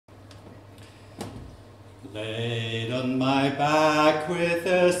Laid on my back with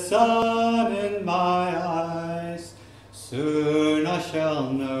the sun in my eyes, soon I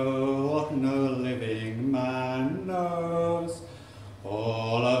shall know what no living man knows.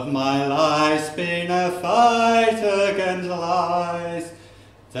 All of my life's been a fight against lies.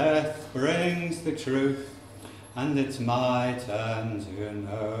 Death brings the truth, and it's my turn to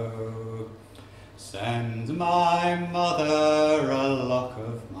know. Send my mother a lock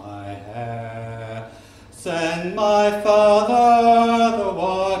of my hair. Send my father the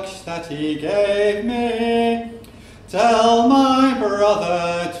watch that he gave me. Tell my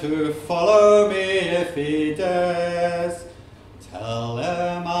brother to follow me if he dares. Tell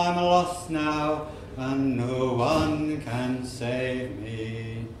them I'm lost now and no one can save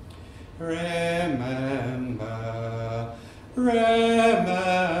me. Remember, remember,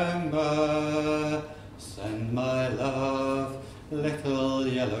 send my love little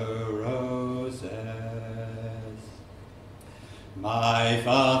yellow roses. My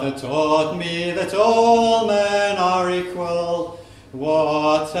father taught me that all men are equal,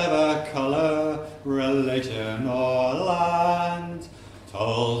 whatever colour, religion or land.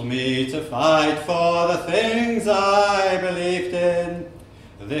 Told me to fight for the things I believed in.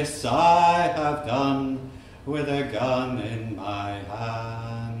 This I have done with a gun in my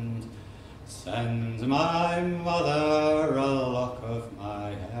hand. Send my mother a lock of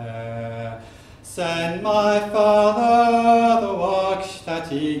my hair. Send my father the watch that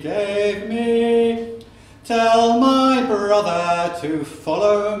he gave me. Tell my brother to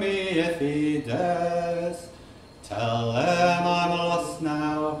follow me if he dares. Tell them I'm lost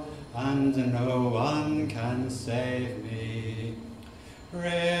now and no one can save me.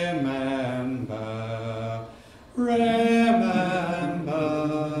 Remember, remember,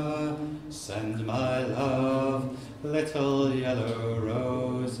 send my love little yellow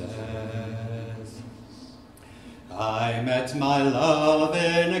roses. I met my love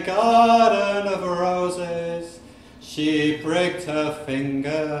in a garden of roses. She pricked her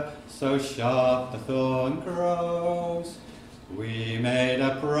finger, so sharp the thorn grows. We made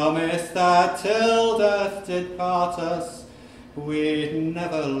a promise that till death did part us, we'd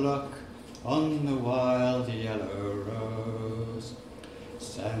never look on the wild yellow rose.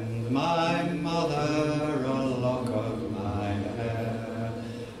 Send my mother a lock of my hair.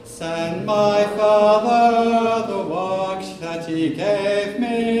 Send my father the watch that he gave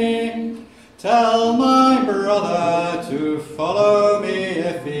me. Tell my brother to follow me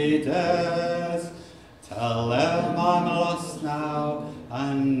if he dares. Tell them I'm lost now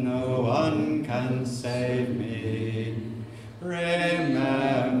and no one can save me.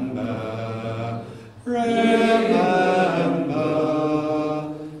 Remember,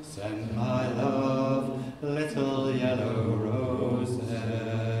 remember, send my love little yellow roses.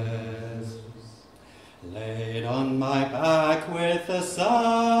 Laid on my back with the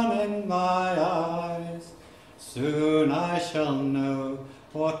sun in my eyes, soon I shall know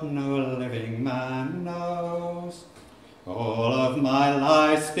what no living man knows. All of my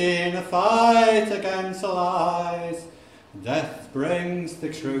life's been a fight against lies. Death brings the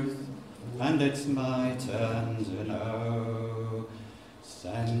truth, and it's my turn to know.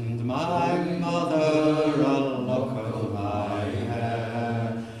 Send my mother a lock of my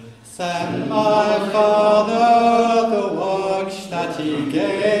hair. Send my father the watch that he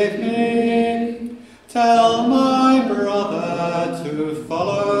gave me. Tell my brother to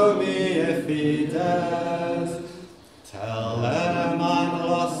follow me if he dares. Tell them I'm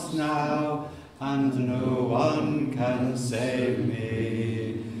lost now and no one can save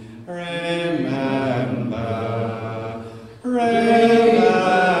me. Remember.